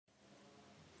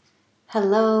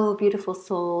Hello, beautiful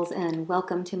souls, and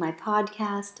welcome to my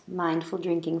podcast, Mindful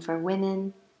Drinking for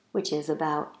Women, which is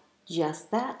about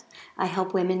just that. I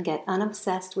help women get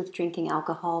unobsessed with drinking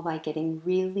alcohol by getting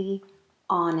really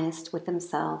honest with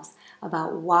themselves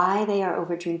about why they are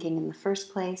over drinking in the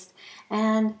first place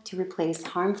and to replace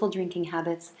harmful drinking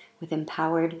habits with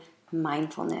empowered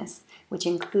mindfulness, which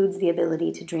includes the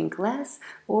ability to drink less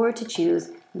or to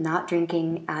choose not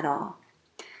drinking at all.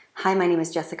 Hi, my name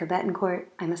is Jessica Betancourt.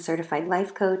 I'm a certified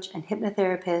life coach and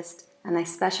hypnotherapist, and I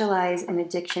specialize in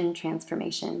addiction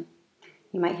transformation.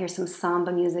 You might hear some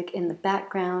samba music in the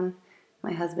background.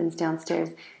 My husband's downstairs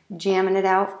jamming it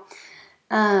out.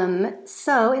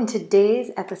 So in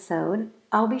today's episode,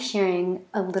 I'll be sharing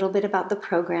a little bit about the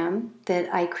program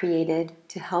that I created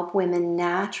to help women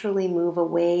naturally move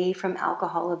away from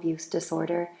alcohol abuse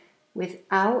disorder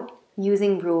without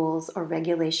using rules or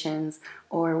regulations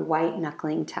or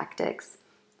white-knuckling tactics.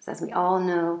 So as we all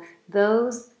know,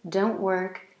 those don't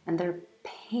work and they're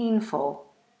painful,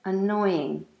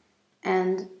 annoying,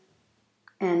 and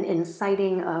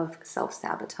inciting of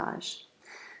self-sabotage.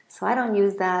 So I don't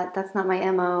use that. That's not my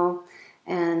MO.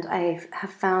 And I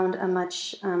have found a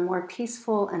much more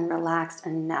peaceful and relaxed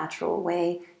and natural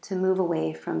way to move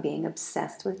away from being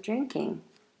obsessed with drinking.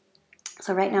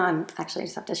 So right now, I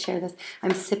just have to share this.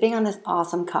 I'm sipping on this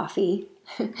awesome coffee.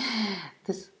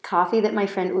 This coffee that my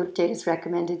friend Urte just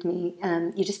recommended me.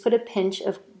 You just put a pinch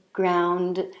of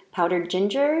ground powdered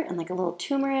ginger and like a little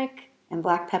turmeric and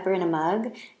black pepper in a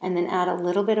mug, and then add a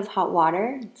little bit of hot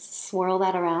water. Swirl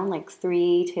that around, like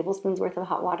 3 tablespoons worth of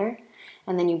hot water.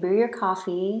 And then you brew your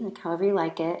coffee, like however you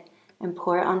like it, and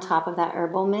pour it on top of that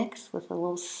herbal mix with a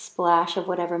little splash of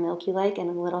whatever milk you like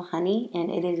and a little honey. And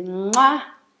it is mwah!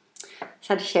 Just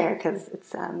had to share because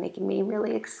it's making me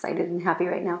really excited and happy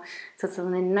right now. So it's a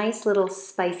nice little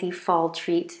spicy fall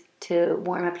treat to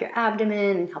warm up your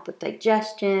abdomen and help with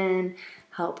digestion,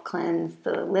 help cleanse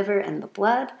the liver and the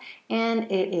blood,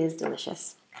 and it is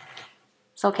delicious.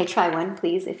 So okay, try one,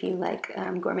 please, if you like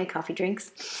gourmet coffee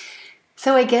drinks.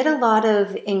 So I get a lot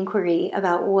of inquiry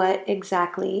about what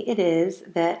exactly it is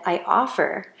that I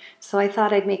offer. So I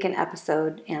thought I'd make an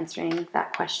episode answering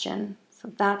that question.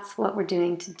 So that's what we're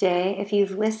doing today. If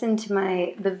you've listened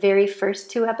to the very first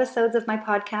 2 episodes of my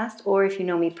podcast, or if you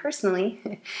know me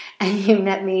personally and you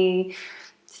met me,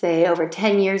 say, over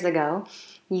 10 years ago,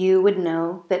 you would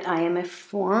know that I am a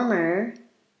former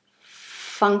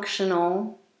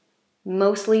functional,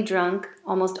 mostly drunk,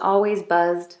 almost always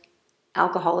buzzed,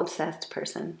 alcohol-obsessed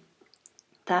person.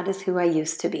 That is who I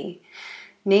used to be.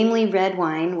 Namely, red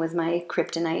wine was my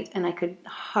kryptonite, and I could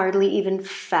hardly even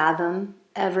fathom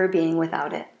ever being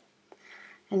without it.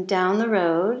 And down the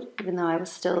road, even though I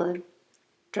was still a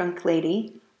drunk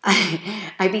lady,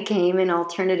 I became an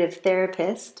alternative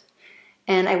therapist,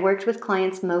 and I worked with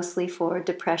clients mostly for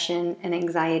depression and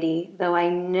anxiety, though I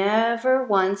never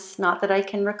once, not that I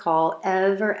can recall,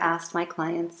 ever asked my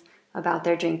clients about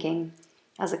their drinking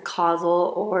as a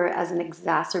causal or as an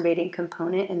exacerbating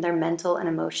component in their mental and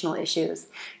emotional issues,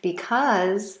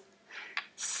 because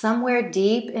somewhere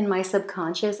deep in my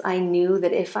subconscious, I knew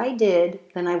that if I did,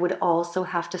 then I would also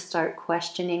have to start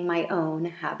questioning my own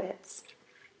habits.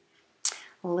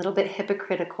 A little bit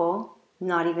hypocritical,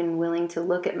 not even willing to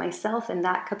look at myself in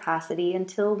that capacity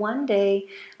until one day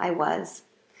I was.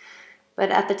 But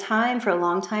at the time, for a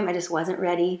long time, I just wasn't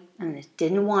ready and I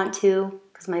didn't want to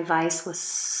because my vice was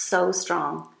so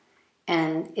strong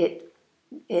and it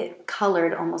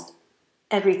colored almost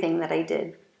everything that I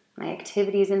did. My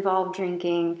activities involved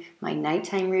drinking. My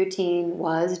nighttime routine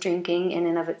was drinking in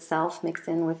and of itself, mixed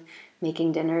in with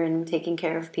making dinner and taking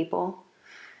care of people.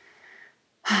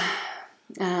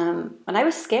 And I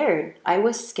was scared.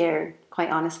 Quite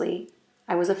honestly.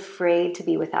 I was afraid to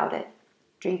be without it.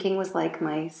 Drinking was like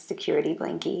my security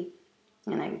blankie,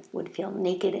 and I would feel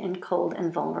naked and cold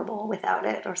and vulnerable without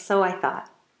it, or so I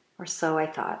thought. But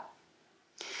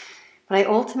I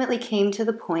ultimately came to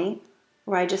the point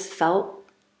where I just felt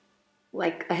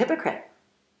like a hypocrite.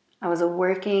 I was a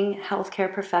working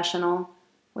healthcare professional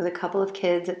with a couple of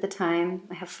kids at the time.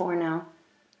 I have 4 now.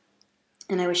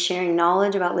 And I was sharing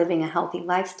knowledge about living a healthy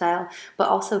lifestyle, but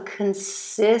also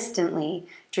consistently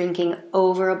drinking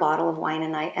over a bottle of wine a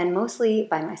night, and mostly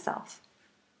by myself.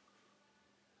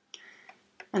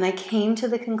 And I came to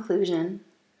the conclusion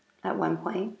at one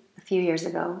point, a few years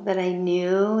ago, that I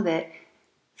knew that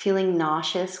feeling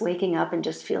nauseous, waking up and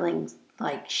just feeling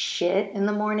like shit in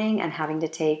the morning and having to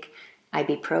take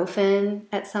ibuprofen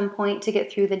at some point to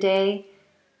get through the day,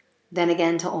 then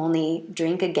again to only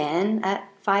drink again at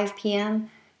 5 p.m.,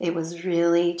 it was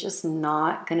really just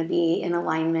not going to be in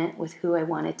alignment with who I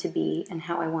wanted to be and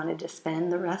how I wanted to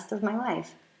spend the rest of my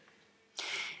life.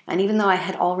 And even though I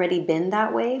had already been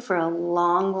that way for a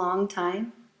long, long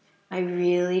time, I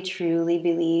really, truly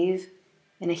believe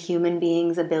in a human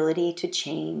being's ability to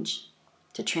change,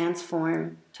 to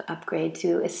transform, to upgrade,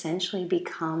 to essentially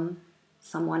become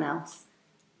someone else.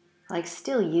 Like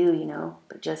still you,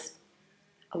 but just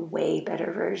a way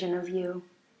better version of you,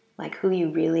 like who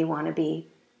you really want to be.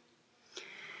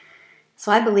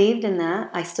 So I believed in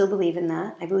that. I still believe in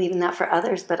that. I believe in that for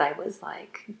others, but I was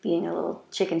like being a little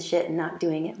chicken shit and not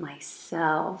doing it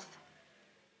myself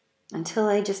until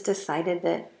I just decided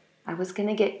that I was going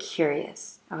to get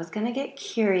curious. I was going to get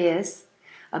curious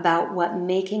about what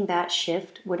making that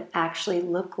shift would actually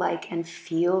look like and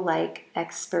feel like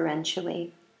experientially.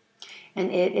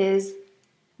 And it is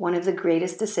one of the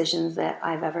greatest decisions that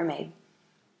I've ever made.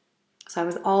 So I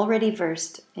was already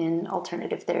versed in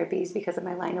alternative therapies because of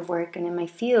my line of work and in my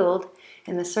field,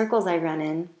 in the circles I run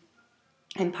in.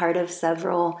 I'm part of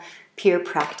several peer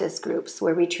practice groups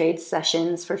where we trade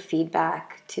sessions for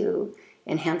feedback to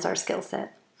enhance our skill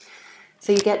set.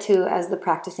 So you get to, as the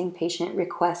practicing patient,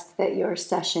 request that your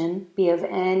session be of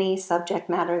any subject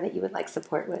matter that you would like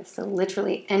support with. So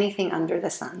literally anything under the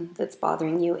sun that's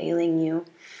bothering you, ailing you,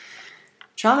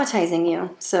 traumatizing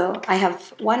you. So I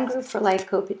have one group for life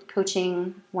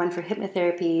coaching, one for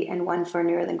hypnotherapy, and one for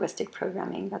neurolinguistic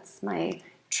programming. That's my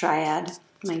triad,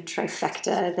 my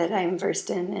trifecta that I'm versed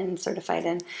in and certified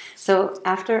in. So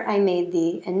after I made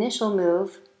the initial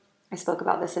move, I spoke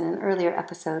about this in an earlier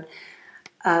episode,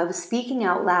 of speaking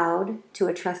out loud to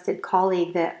a trusted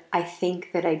colleague that I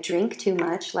think that I drink too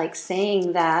much, like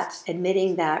saying that,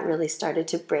 admitting that really started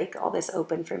to break all this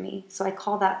open for me. So I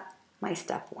call that my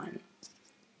step one.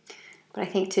 But I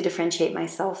think to differentiate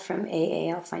myself from AA,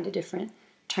 I'll find a different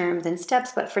term than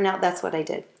steps. But for now, that's what I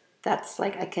did. That's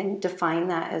like I can define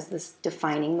that as this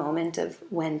defining moment of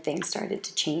when things started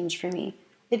to change for me.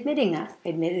 Admitting that. I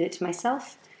admitted it to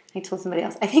myself. I told somebody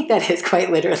else. I think that is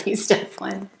quite literally step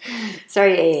one.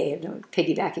 Sorry, AA, I'm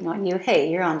piggybacking on you.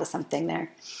 Hey, you're onto something there.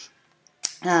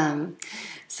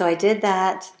 So I did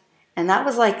that. And that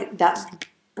was like, that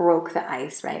broke the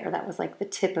ice, right? Or that was like the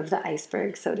tip of the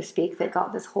iceberg, so to speak, that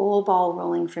got this whole ball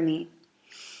rolling for me.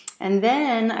 And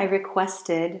then I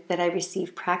requested that I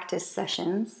receive practice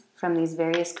sessions from these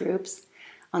various groups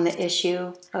on the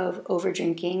issue of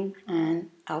overdrinking and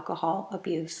alcohol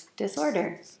abuse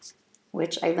disorder,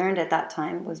 which I learned at that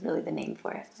time was really the name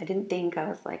for it. I didn't think I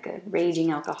was like a raging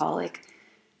alcoholic.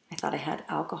 I thought I had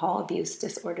alcohol abuse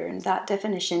disorder. And that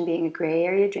definition, being a gray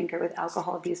area drinker with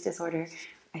alcohol abuse disorder,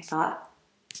 I thought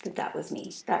that was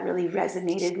me. That really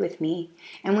resonated with me.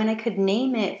 And when I could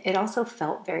name it, it also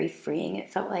felt very freeing. It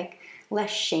felt like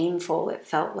less shameful. It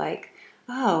felt like,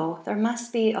 oh, there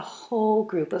must be a whole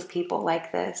group of people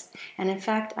like this. And in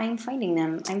fact, I'm finding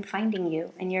them. I'm finding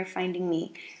you, and you're finding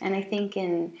me. And I think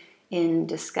in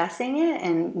discussing it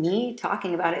and me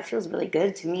talking about it feels really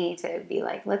good to me to be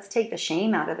like, let's take the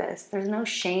shame out of this. There's no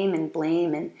shame and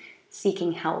blame and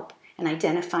seeking help and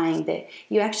identifying that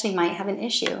you actually might have an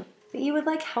issue that you would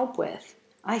like help with.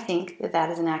 I think that that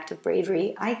is an act of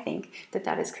bravery. I think that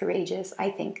that is courageous. I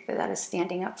think that that is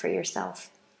standing up for yourself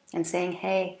and saying,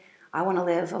 hey, I want to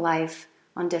live a life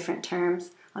on different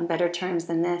terms, on better terms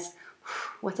than this.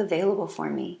 What's available for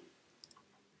me?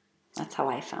 That's how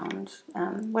I found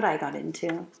what I got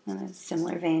into in a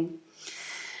similar vein.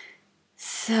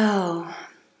 So,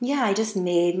 yeah, I just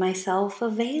made myself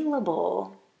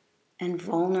available and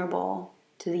vulnerable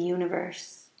to the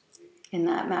universe in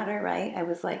that matter, right? I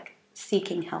was like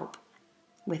seeking help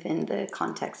within the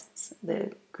contexts,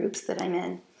 the groups that I'm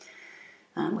in,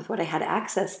 with what I had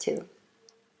access to.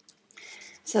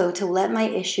 So to let my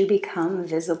issue become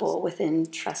visible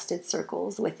within trusted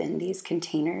circles, within these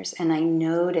containers, and I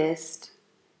noticed,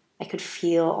 I could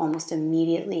feel almost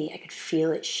immediately, I could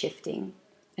feel it shifting.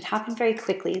 It happened very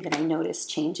quickly that I noticed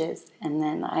changes, and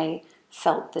then I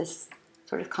felt this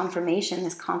sort of confirmation,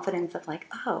 this confidence of like,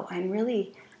 oh, I'm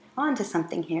really onto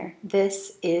something here.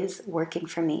 This is working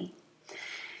for me.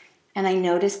 And I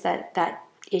noticed that that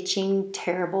itching,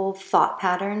 terrible thought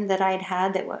pattern that I'd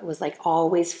had that was like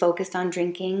always focused on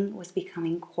drinking was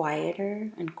becoming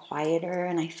quieter and quieter,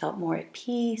 and I felt more at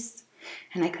peace,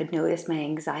 and I could notice my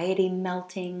anxiety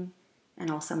melting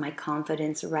and also my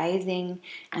confidence rising,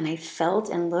 and I felt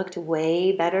and looked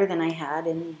way better than I had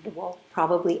in, well,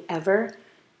 probably ever.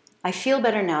 I feel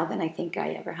better now than I think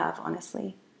I ever have,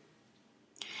 honestly.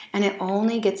 And it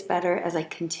only gets better as I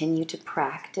continue to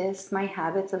practice my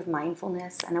habits of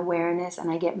mindfulness and awareness,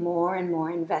 and I get more and more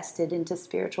invested into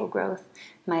spiritual growth.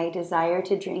 My desire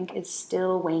to drink is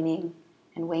still waning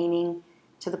and waning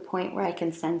to the point where I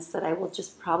can sense that I will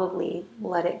just probably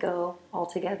let it go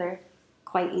altogether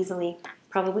quite easily.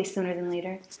 probably sooner than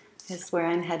later is where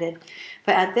I'm headed.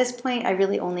 But at this point, I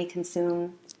really only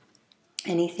consume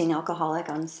anything alcoholic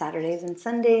on Saturdays and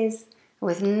Sundays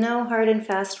with no hard and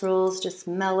fast rules, just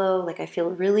mellow. Like I feel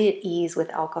really at ease with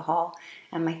alcohol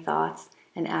and my thoughts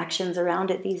and actions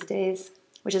around it these days,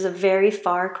 which is a very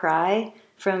far cry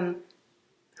from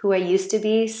who I used to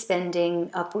be, spending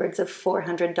upwards of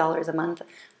 $400 a month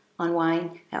on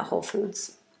wine at Whole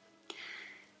Foods.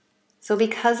 So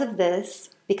because of this,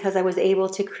 because I was able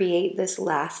to create this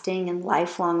lasting and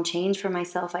lifelong change for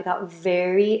myself, I got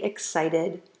very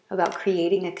excited about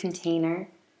creating a container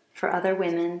for other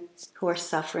women who are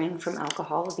suffering from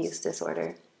alcohol abuse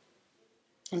disorder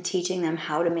and teaching them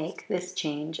how to make this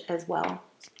change as well.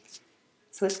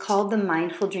 So it's called the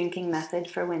Mindful Drinking Method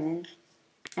for Women,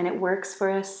 and it works for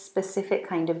a specific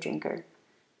kind of drinker.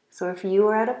 So if you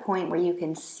are at a point where you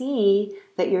can see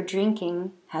that your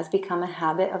drinking has become a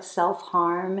habit of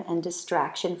self-harm and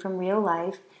distraction from real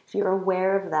life, if you're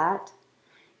aware of that,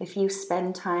 if you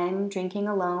spend time drinking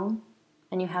alone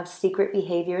and you have secret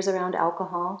behaviors around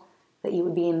alcohol that you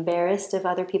would be embarrassed if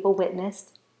other people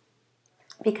witnessed,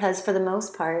 because for the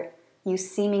most part, you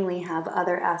seemingly have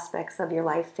other aspects of your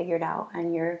life figured out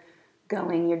and you're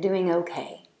doing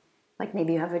okay. Like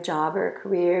maybe you have a job or a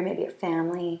career, maybe a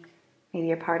family, maybe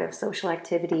you're part of social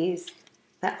activities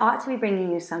that ought to be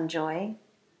bringing you some joy,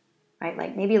 right?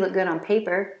 Like maybe you look good on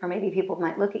paper, or maybe people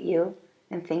might look at you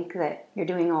and think that you're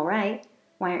doing all right.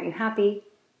 Why aren't you happy?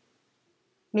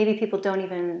 Maybe people don't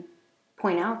even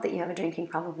point out that you have a drinking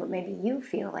problem, but maybe you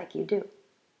feel like you do.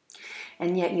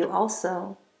 And yet you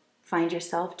also find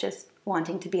yourself just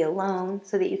wanting to be alone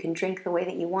so that you can drink the way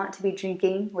that you want to be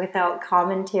drinking without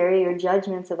commentary or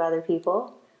judgments of other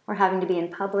people, or having to be in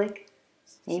public.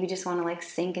 Maybe you just want to like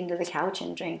sink into the couch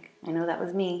and drink. I know that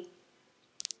was me.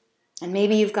 And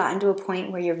maybe you've gotten to a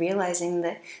point where you're realizing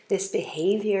that this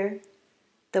behavior,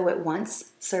 though it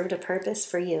once served a purpose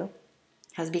for you,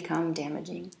 has become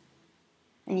damaging.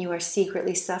 And you are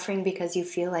secretly suffering because you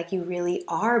feel like you really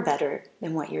are better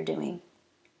than what you're doing.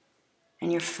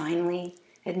 And you're finally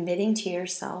admitting to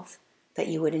yourself that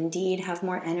you would indeed have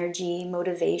more energy,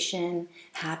 motivation,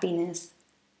 happiness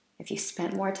if you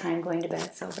spent more time going to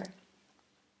bed sober.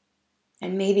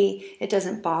 And maybe it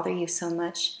doesn't bother you so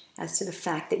much as to the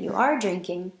fact that you are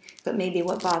drinking, but maybe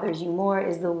what bothers you more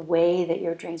is the way that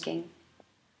you're drinking.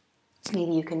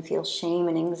 Maybe you can feel shame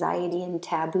and anxiety and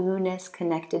taboo-ness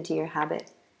connected to your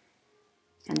habit.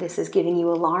 And this is giving you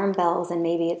alarm bells, and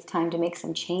maybe it's time to make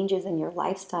some changes in your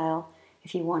lifestyle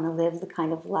if you want to live the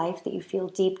kind of life that you feel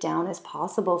deep down is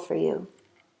possible for you.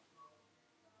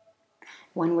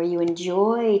 One where you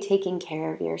enjoy taking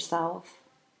care of yourself.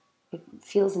 It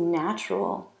feels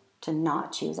natural to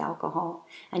not choose alcohol,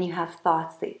 and you have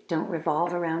thoughts that don't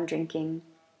revolve around drinking.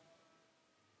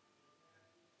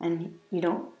 And you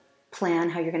don't plan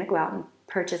how you're going to go out and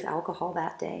purchase alcohol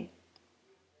that day.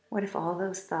 What if all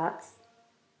those thoughts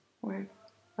were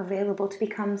available to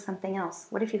become something else?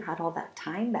 What if you had all that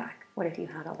time back? What if you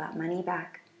had all that money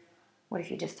back? What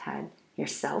if you just had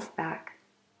yourself back?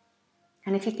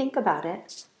 And if you think about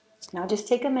it, now just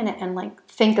take a minute and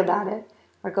think about it,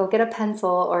 or go get a pencil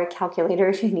or a calculator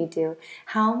if you need to.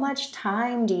 How much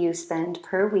time do you spend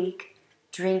per week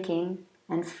drinking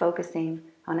and focusing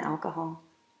on alcohol?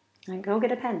 And go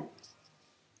get a pen.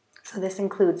 So this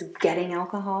includes getting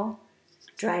alcohol,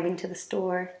 driving to the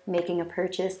store, making a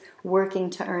purchase, working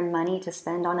to earn money to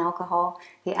spend on alcohol,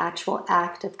 the actual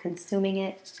act of consuming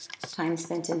it, time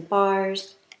spent in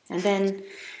bars, and then,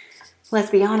 let's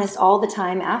be honest, all the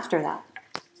time after that,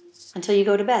 until you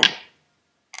go to bed.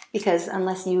 Because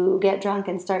unless you get drunk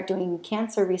and start doing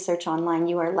cancer research online,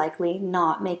 you are likely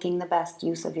not making the best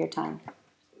use of your time.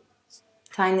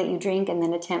 Time that you drink and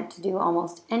then attempt to do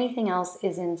almost anything else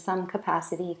is in some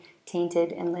capacity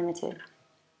tainted and limited.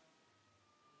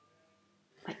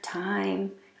 But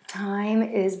time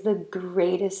is the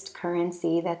greatest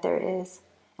currency that there is.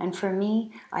 And for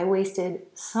me, I wasted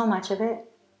so much of it.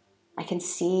 I can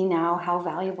see now how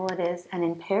valuable it is. And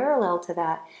in parallel to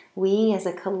that, we as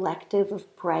a collective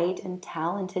of bright and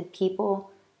talented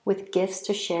people with gifts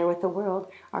to share with the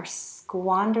world are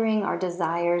squandering our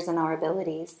desires and our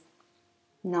abilities,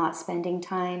 not spending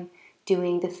time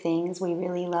doing the things we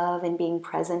really love and being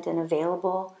present and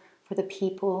available for the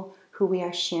people who we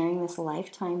are sharing this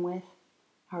lifetime with,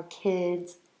 our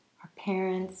kids, our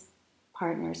parents,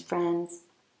 partners, friends.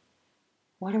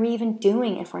 What are we even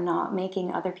doing if we're not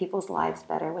making other people's lives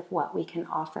better with what we can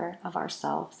offer of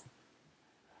ourselves?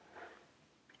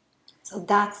 So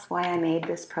that's why I made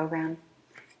this program,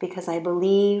 because I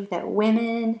believe that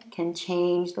women can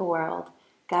change the world.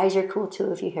 Guys, you're cool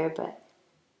too if you're here, but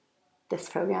This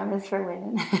program is for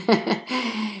women.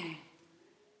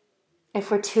 If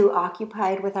we're too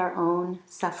occupied with our own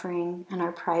suffering and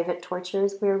our private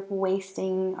tortures, we're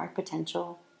wasting our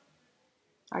potential.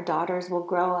 Our daughters will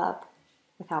grow up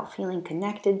without feeling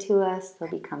connected to us. They'll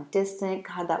become distant.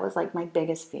 God, that was like my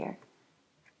biggest fear.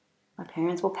 Our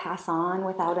parents will pass on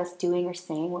without us doing or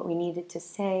saying what we needed to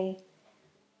say.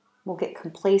 We'll get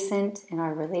complacent in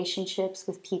our relationships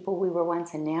with people we were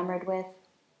once enamored with.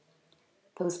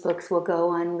 Those books will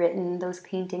go unwritten, those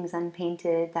paintings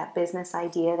unpainted, that business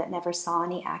idea that never saw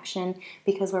any action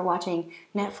because we're watching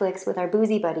Netflix with our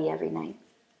boozy buddy every night.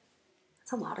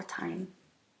 It's a lot of time.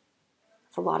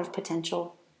 It's a lot of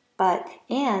potential.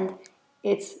 And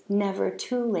it's never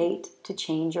too late to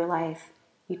change your life.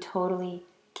 You totally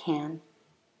can.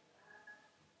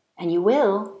 And you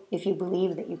will if you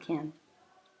believe that you can.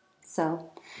 So,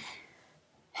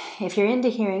 if you're into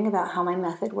hearing about how my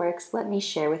method works, let me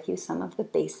share with you some of the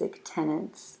basic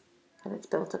tenets that it's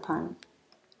built upon.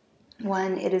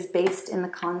 1, it is based in the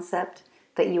concept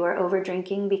that you are over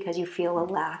drinking because you feel a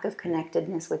lack of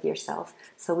connectedness with yourself.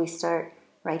 So we start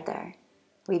right there.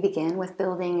 We begin with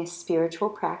building a spiritual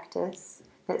practice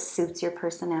that suits your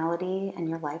personality and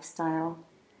your lifestyle.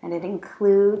 And it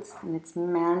includes, and it's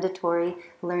mandatory,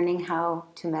 learning how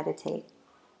to meditate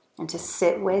and to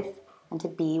sit with and to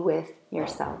be with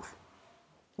yourself.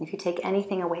 And if you take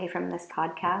anything away from this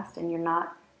podcast and you're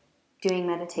not doing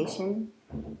meditation,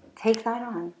 take that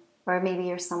on. Or maybe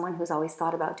you're someone who's always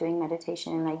thought about doing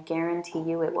meditation, and I guarantee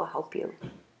you it will help you.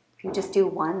 If you just do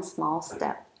one small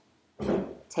step,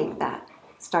 take that.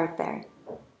 Start there.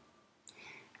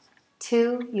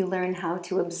 2, you learn how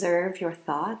to observe your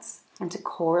thoughts and to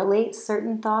correlate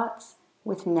certain thoughts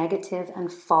with negative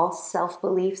and false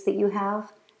self-beliefs that you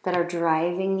have that are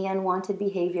driving the unwanted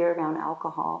behavior around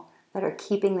alcohol, that are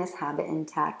keeping this habit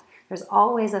intact. There's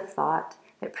always a thought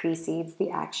that precedes the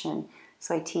action.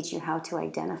 So I teach you how to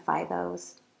identify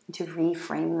those, and to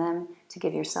reframe them, to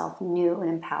give yourself new and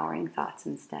empowering thoughts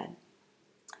instead.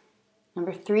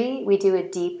 Number 3, we do a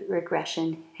deep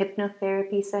regression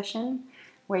hypnotherapy session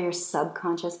where your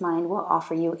subconscious mind will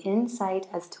offer you insight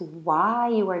as to why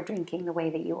you are drinking the way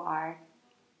that you are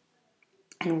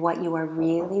and what you are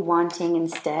really wanting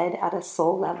instead at a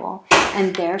soul level.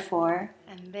 And therefore,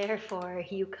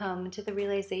 you come to the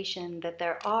realization that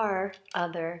there are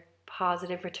other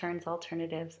positive returns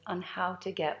alternatives on how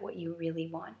to get what you really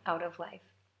want out of life.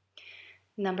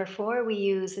 Number 4, we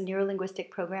use neurolinguistic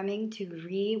programming to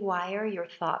rewire your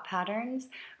thought patterns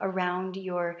around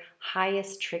your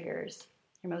highest triggers,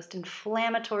 your most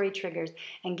inflammatory triggers,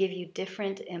 and give you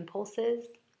different impulses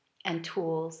and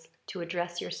tools to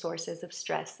address your sources of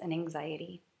stress and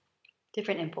anxiety.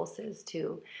 Different impulses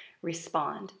to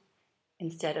respond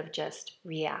instead of just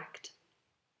react.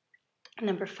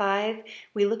 Number 5,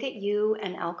 we look at you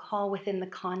and alcohol within the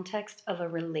context of a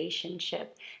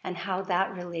relationship and how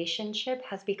that relationship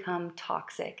has become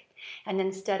toxic. And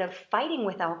instead of fighting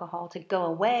with alcohol to go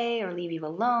away or leave you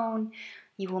alone,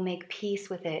 you will make peace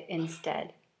with it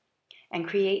instead and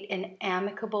create an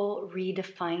amicable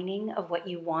redefining of what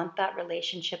you want that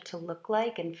relationship to look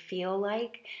like and feel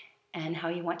like and how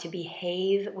you want to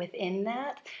behave within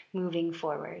that moving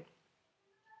forward.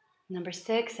 Number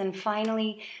 6, and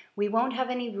finally, we won't have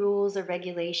any rules or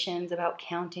regulations about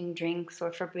counting drinks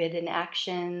or forbidden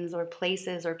actions or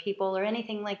places or people or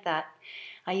anything like that.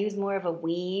 I use more of a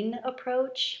wean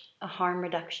approach, a harm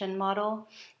reduction model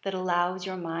that allows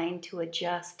your mind to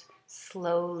adjust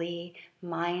slowly,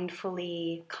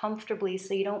 mindfully, comfortably,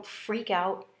 so you don't freak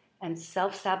out and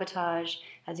self-sabotage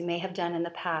as you may have done in the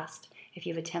past if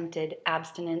you've attempted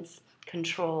abstinence,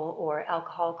 control, or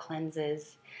alcohol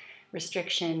cleanses,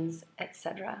 restrictions,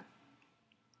 etc.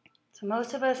 So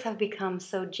most of us have become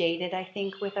so jaded, I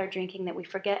think, with our drinking that we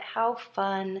forget how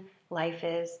fun life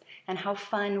is and how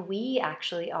fun we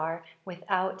actually are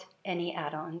without any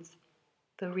add-ons.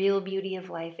 The real beauty of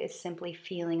life is simply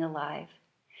feeling alive.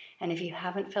 And if you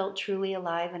haven't felt truly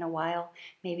alive in a while,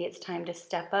 maybe it's time to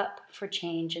step up for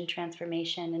change and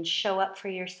transformation and show up for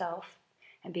yourself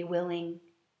and be willing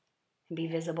and be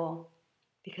visible,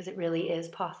 because it really is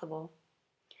possible.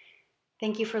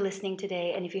 Thank you for listening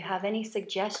today, and if you have any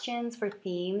suggestions for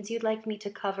themes you'd like me to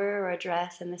cover or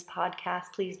address in this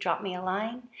podcast, please drop me a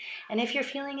line. And if you're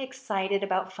feeling excited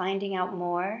about finding out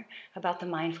more about the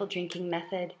mindful drinking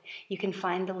method, you can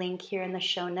find the link here in the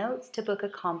show notes to book a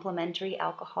complimentary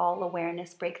alcohol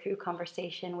awareness breakthrough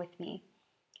conversation with me.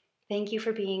 Thank you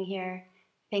for being here.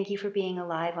 Thank you for being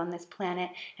alive on this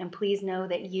planet, and please know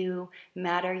that you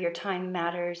matter, your time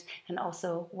matters, and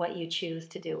also what you choose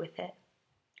to do with it.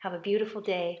 Have a beautiful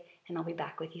day, and I'll be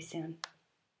back with you soon.